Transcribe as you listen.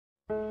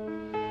I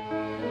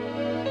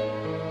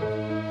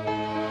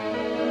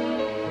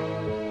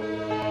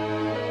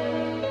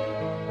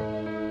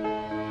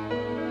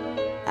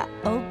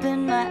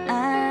open my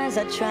eyes,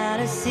 I try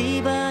to see,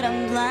 but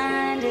I'm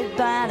blinded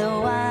by the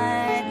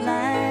white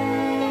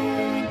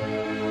light.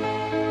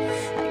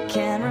 I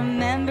can't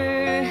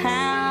remember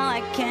how,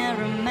 I can't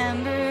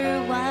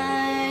remember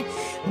why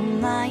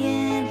I'm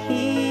lying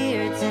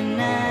here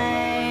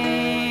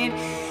tonight,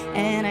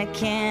 and I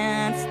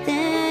can't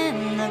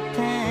stand the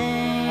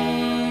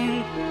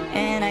pain,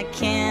 and I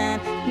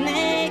can't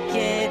make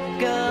it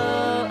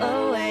go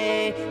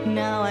away.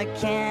 No, I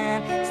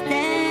can't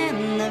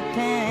stand the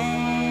pain.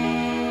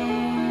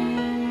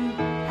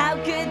 How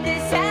could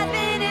this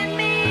happen to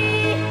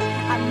me?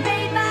 I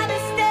made my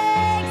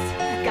mistakes,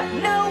 got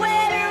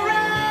nowhere to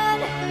run.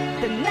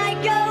 The night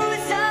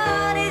goes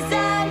on as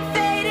I'm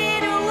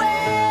fading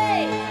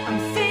away. I'm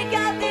sick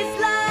of this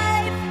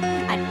life,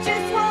 I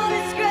just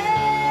wanna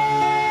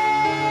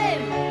scream.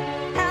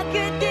 How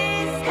could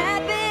this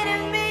happen to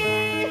me?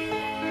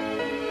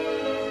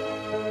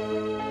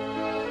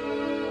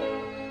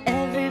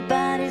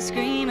 Everybody's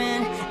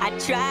screaming, I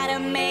try to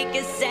make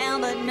a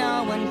sound, but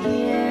no one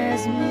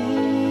hears me.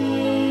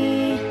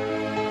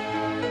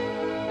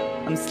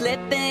 I'm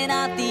slipping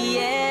off the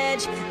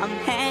edge, I'm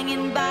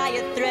hanging by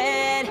a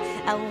thread.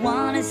 I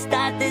wanna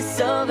start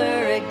this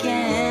over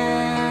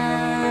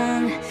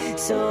again,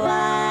 so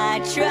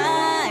I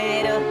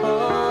try to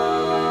hold